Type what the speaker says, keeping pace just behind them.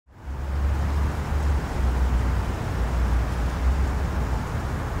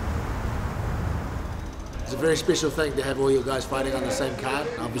very special thing to have all you guys fighting on the same card.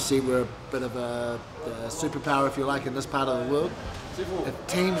 Obviously, we're a bit of a superpower, if you like, in this part of the world. If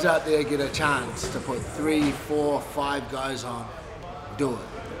teams out there get a chance to put 3, 4, 5 guys on, do it.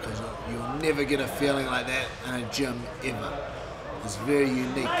 Because you'll never get a feeling like that in a gym ever. It's very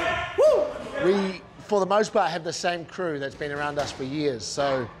unique. Woo! We, for the most part, have the same crew that's been around us for years.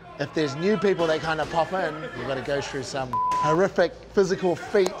 So if there's new people that kind of pop in, you've got to go through some horrific physical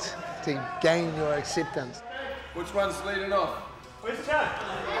feat to gain your acceptance. Which one's leading off? Which one?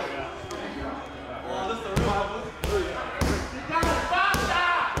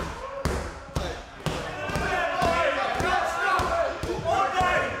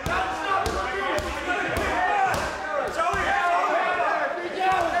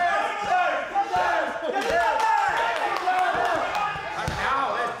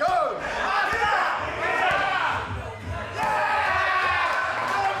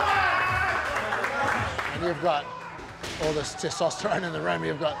 You've got all this testosterone in the room,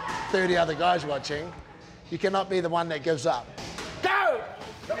 you've got 30 other guys watching. You cannot be the one that gives up. Go!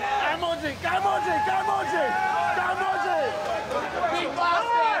 Go Monty! Go Monty! Go Monty! Go Monty! Big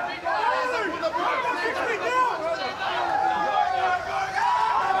bastard! Big bastard!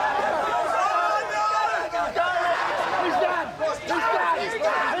 He's done! He's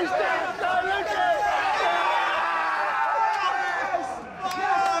done! He's done! Go Luke!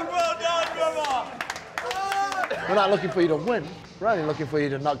 We're not looking for you to win, we're only looking for you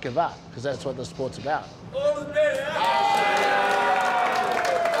to not give up, because that's what the sport's about.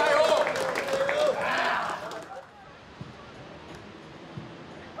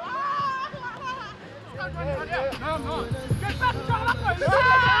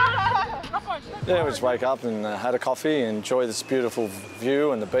 Yeah, we just wake up and had a coffee, enjoy this beautiful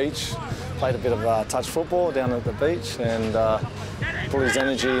view and the beach. Played a bit of touch football down at the beach and put his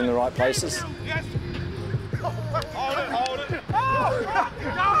energy in the right places.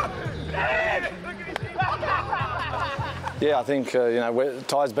 Yeah, I think, you know,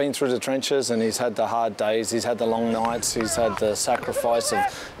 Ty's been through the trenches and he's had the hard days, he's had the long nights, he's had the sacrifice of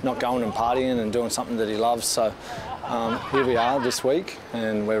not going and partying and doing something that he loves. So here we are this week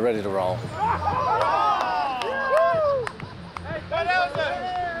and we're ready to roll.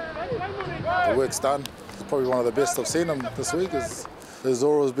 The work's done. It's probably one of the best I've seen him this week. His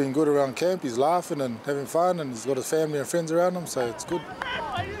aura's been good around camp, he's laughing and having fun and he's got his family and friends around him, so it's good.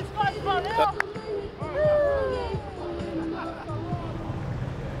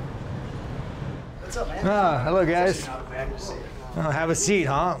 Hello guys. Have a seat,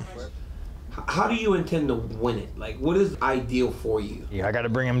 huh? How do you intend to win it? Like, what is ideal for you? Yeah, I got to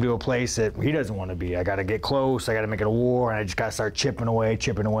bring him to a place that he doesn't want to be. I got to get close, I got to make it a war, and I just got to start chipping away,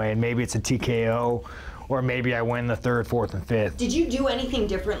 and maybe it's a TKO, or maybe I win the 3rd, 4th, and 5th. Did you do anything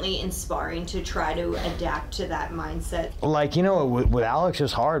differently in sparring to try to adapt to that mindset? Like, you know, with Alex, it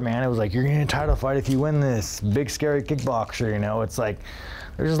was hard, man. It was like, you're getting a title fight if you win this. Big, scary kickboxer, you know? It's like,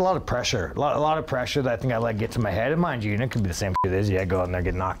 there's just a lot of pressure. A lot of pressure that I think I let get to my head. And mind you, it could be the same shit as you. I go in there,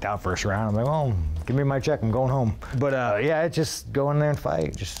 get knocked out first round. I'm like, well, give me my check, I'm going home. But yeah, just go in there and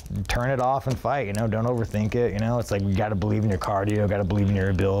fight. Just turn it off and fight, you know? Don't overthink it, you know? It's like, you gotta believe in your cardio, gotta believe in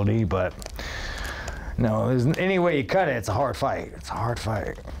your ability, but no, there's any way you cut it, it's a hard fight. It's a hard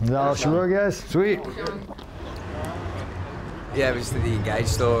fight. Is that all she wrote, guys? Sweet. Yeah, we just at the Engage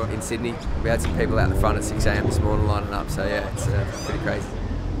store in Sydney. We had some people out the front at 6 a.m. this morning lining up, so yeah, it's pretty crazy.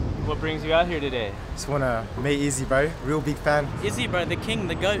 What brings you out here today? Just want to meet Izzy, bro. Real big fan. Izzy, bro, the king,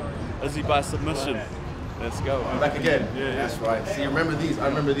 the GOAT. Izzy by submission. Let's go. I'm back again. Yeah, that's right. See, remember these? I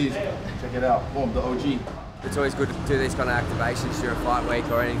remember these. Check it out. Boom, the OG. It's always good to do these kind of activations during fight week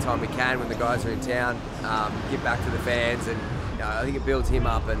or any time we can when the guys are in town. Give back to the fans, and you know, I think it builds him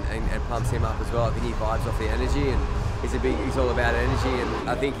up and pumps him up as well. I think he vibes off the energy, and he's all about energy, and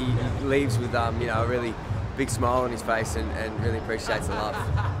I think he leaves with you know, a really big smile on his face and really appreciates the love.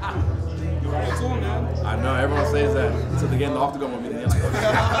 I know, everyone says that until they get in the octagon with me. They're like,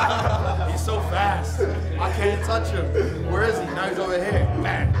 oh, he's so fast. I can't touch him. Where is he? Now he's over here.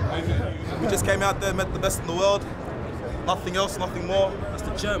 Bang. We just came out there, met the best in the world. Nothing else, nothing more. That's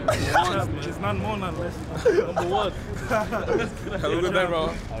the gym. There's none more, none less. Number one. Have a good day,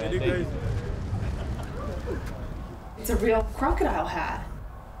 bro. It's a real crocodile hat.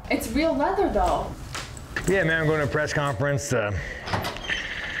 It's real leather, though. Yeah, man, I'm going to a press conference to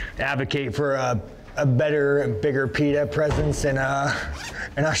advocate for a better, bigger PETA presence in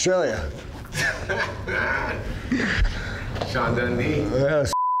Australia. Sean Dundee. Yeah,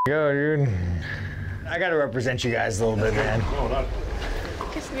 go, dude. I got to represent you guys a little bit, man.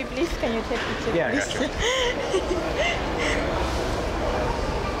 Excuse me, please, can you take picture? Yeah, I got you.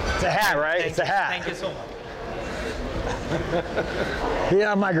 It's a hat, right? It's a hat. Thank you so much.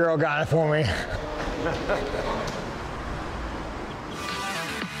 Yeah, my girl got it for me.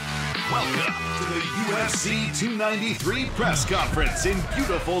 Welcome to the UFC 293 press conference in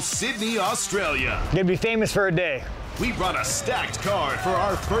beautiful Sydney, Australia. Gonna be famous for a day. We brought a stacked card for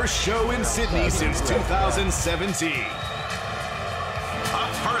our first show in Sydney since 2017.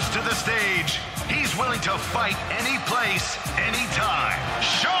 Up first to the stage, he's willing to fight any place, anytime.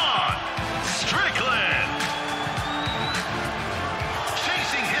 Strickland.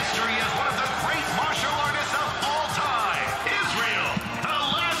 Chasing history as one of the great martial artists of all time, Israel, the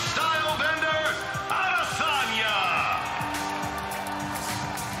lifestyle bender, Adesanya.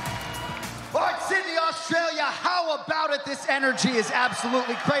 All right, Sydney, Australia, how about it? This energy is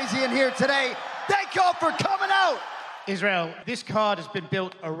absolutely crazy in here today. Thank y'all for coming out. Israel, this card has been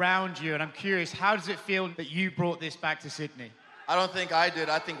built around you, and I'm curious, how does it feel that you brought this back to Sydney? I don't think I did.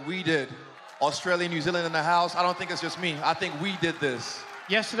 I think we did. Australia, New Zealand in the house. I don't think it's just me. I think we did this.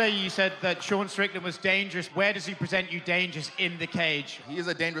 Yesterday, you said that Sean Strickland was dangerous. Where does he present you dangerous in the cage? He is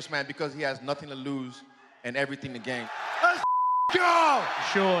a dangerous man because he has nothing to lose and everything to gain. Let's go!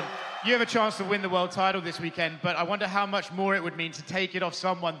 Sean, you have a chance to win the world title this weekend, but I wonder how much more it would mean to take it off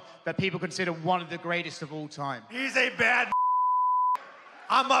someone that people consider one of the greatest of all time. He's a bad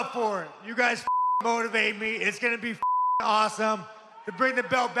I'm up for it. You guys motivate me. It's going to be awesome to bring the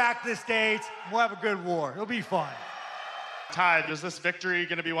belt back to the States. We'll have a good war. It'll be fun. Tai, is this victory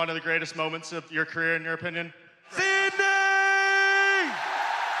going to be one of the greatest moments of your career, in your opinion? Sydney!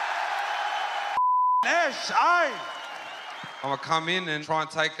 I'm going to come in and try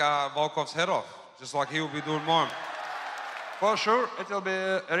and take Volkov's head off, just like he will be doing mine. For sure, it will be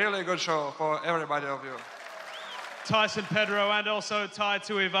a really good show for everybody of you. Tyson, Pedro, and also Tai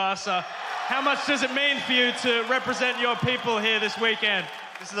Tuivasa. How much does it mean for you to represent your people here this weekend?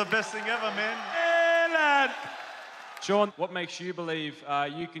 This is the best thing ever, man. Hey, lad. Sean, what makes you believe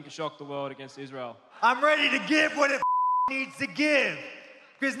you can shock the world against Israel? I'm ready to give what it needs to give.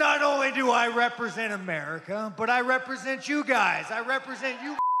 Because not only do I represent America, but I represent you guys. I represent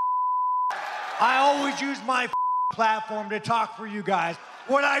you. I always use my platform to talk for you guys.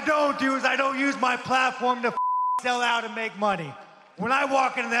 What I don't do is I don't use my platform to sell out and make money. When I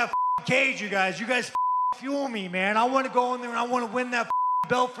walk into that cage, you guys fuel me, man. I want to go in there and I want to win that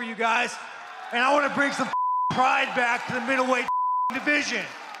belt for you guys. And I want to bring some pride back to the middleweight division.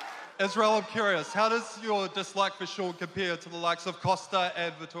 Israel, I'm curious, how does your dislike for Sean compare to the likes of Costa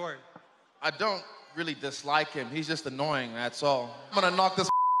and Vittori? I don't really dislike him. He's just annoying, that's all. I'm gonna knock this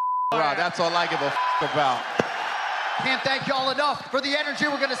out. That's all I give a about. Can't thank y'all enough for the energy.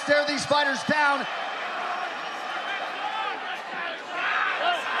 We're gonna stare these fighters down.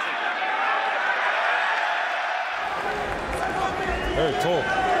 Very tall.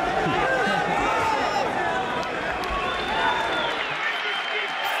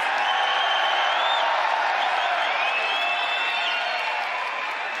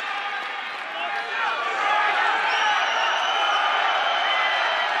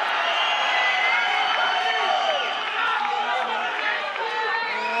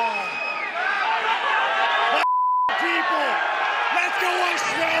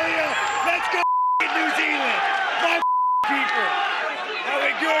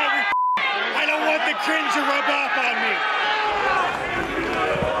 Cringe to rub off on me.